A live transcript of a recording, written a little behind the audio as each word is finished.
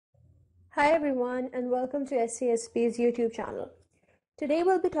Hi everyone and welcome to SCSP's YouTube channel. Today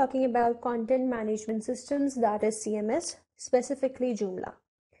we'll be talking about content management systems, that is CMS, specifically Joomla.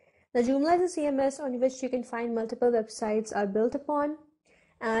 Now Joomla is a CMS on which you can find multiple websites are built upon,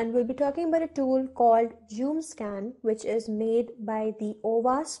 and we'll be talking about a tool called JoomScan, which is made by the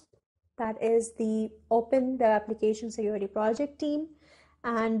OWASP, that is the Open Web Application Security Project team,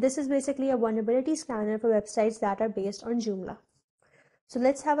 and this is basically a vulnerability scanner for websites that are based on Joomla. So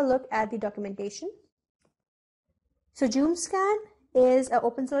let's have a look at the documentation. So JoomScan is an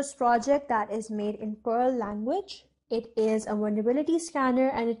open source project that is made in Perl language. It is a vulnerability scanner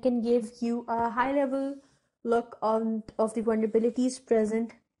and it can give you a high level look of the vulnerabilities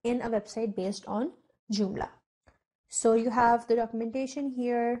present in a website based on Joomla. So you have the documentation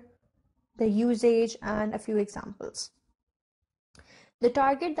here, the usage, and a few examples. The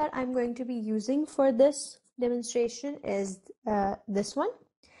target that I'm going to be using for this demonstration is this one.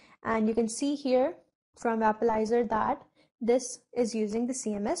 And you can see here from Appalizer that this is using the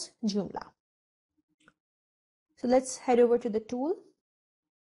CMS Joomla. So let's head over to the tool.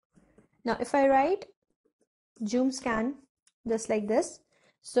 Now, if I write JoomScan just like this,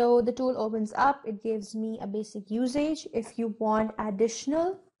 so the tool opens up, it gives me a basic usage. If you want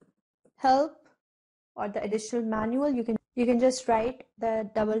additional help or the additional manual, you can just write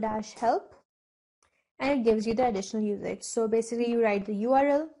the -- help and it gives you the additional usage. So basically you write the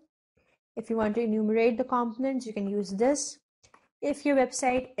URL. If you want to enumerate the components, you can use this. If your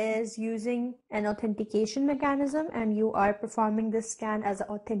website is using an authentication mechanism and you are performing this scan as an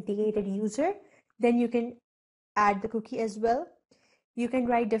authenticated user, then you can add the cookie as well. You can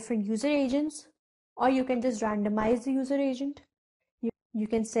write different user agents, or you can just randomize the user agent. You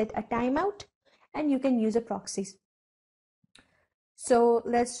can set a timeout and you can use a proxy. So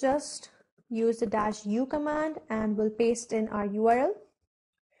let's just use the -u command and we'll paste in our URL.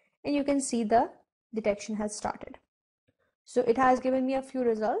 And you can see the detection has started. So it has given me a few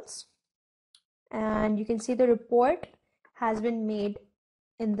results, and you can see the report has been made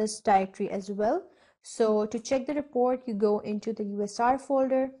in this directory as well. So to check the report, you go into the USR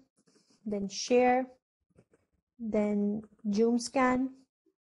folder, then share, then JoomScan,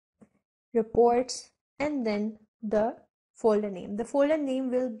 reports, and then the folder name. The folder name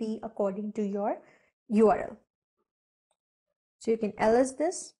will be according to your URL. So you can ls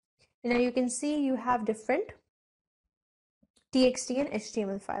this. And now you can see you have different txt and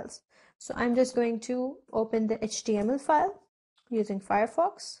HTML files. So I'm just going to open the HTML file using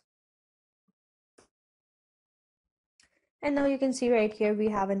Firefox. And now you can see right here we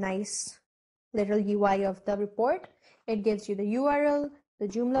have a nice little UI of the report. It gives you the URL, the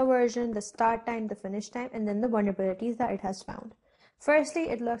Joomla version, the start time, the finish time, and then the vulnerabilities that it has found. Firstly,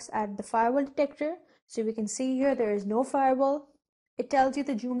 it looks at the firewall detector. So we can see here there is no firewall. It tells you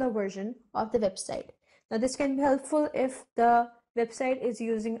the Joomla version of the website. Now this can be helpful if the website is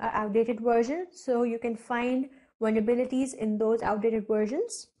using an outdated version, so you can find vulnerabilities in those outdated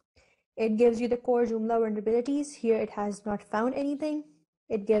versions. It gives you the core Joomla vulnerabilities. Here it has not found anything.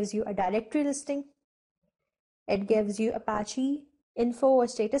 It gives you a directory listing. It gives you Apache info or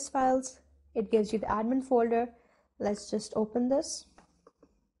status files. It gives you the admin folder. Let's just open this.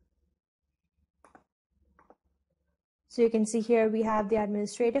 So you can see here we have the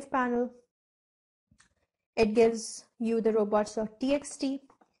administrative panel. It gives you the robots.txt,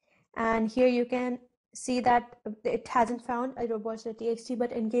 and here you can see that it hasn't found a robots.txt,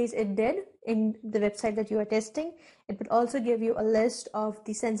 but in case it did in the website that you are testing, it would also give you a list of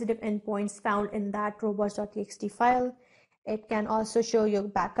the sensitive endpoints found in that robots.txt file. It can also show you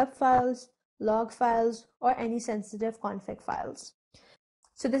backup files, log files, or any sensitive config files.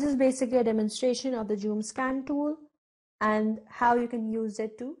 So this is basically a demonstration of the JoomScan tool and how you can use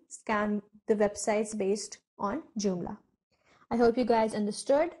it to scan the websites based on Joomla. I hope you guys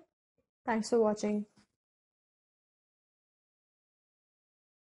understood. Thanks for watching.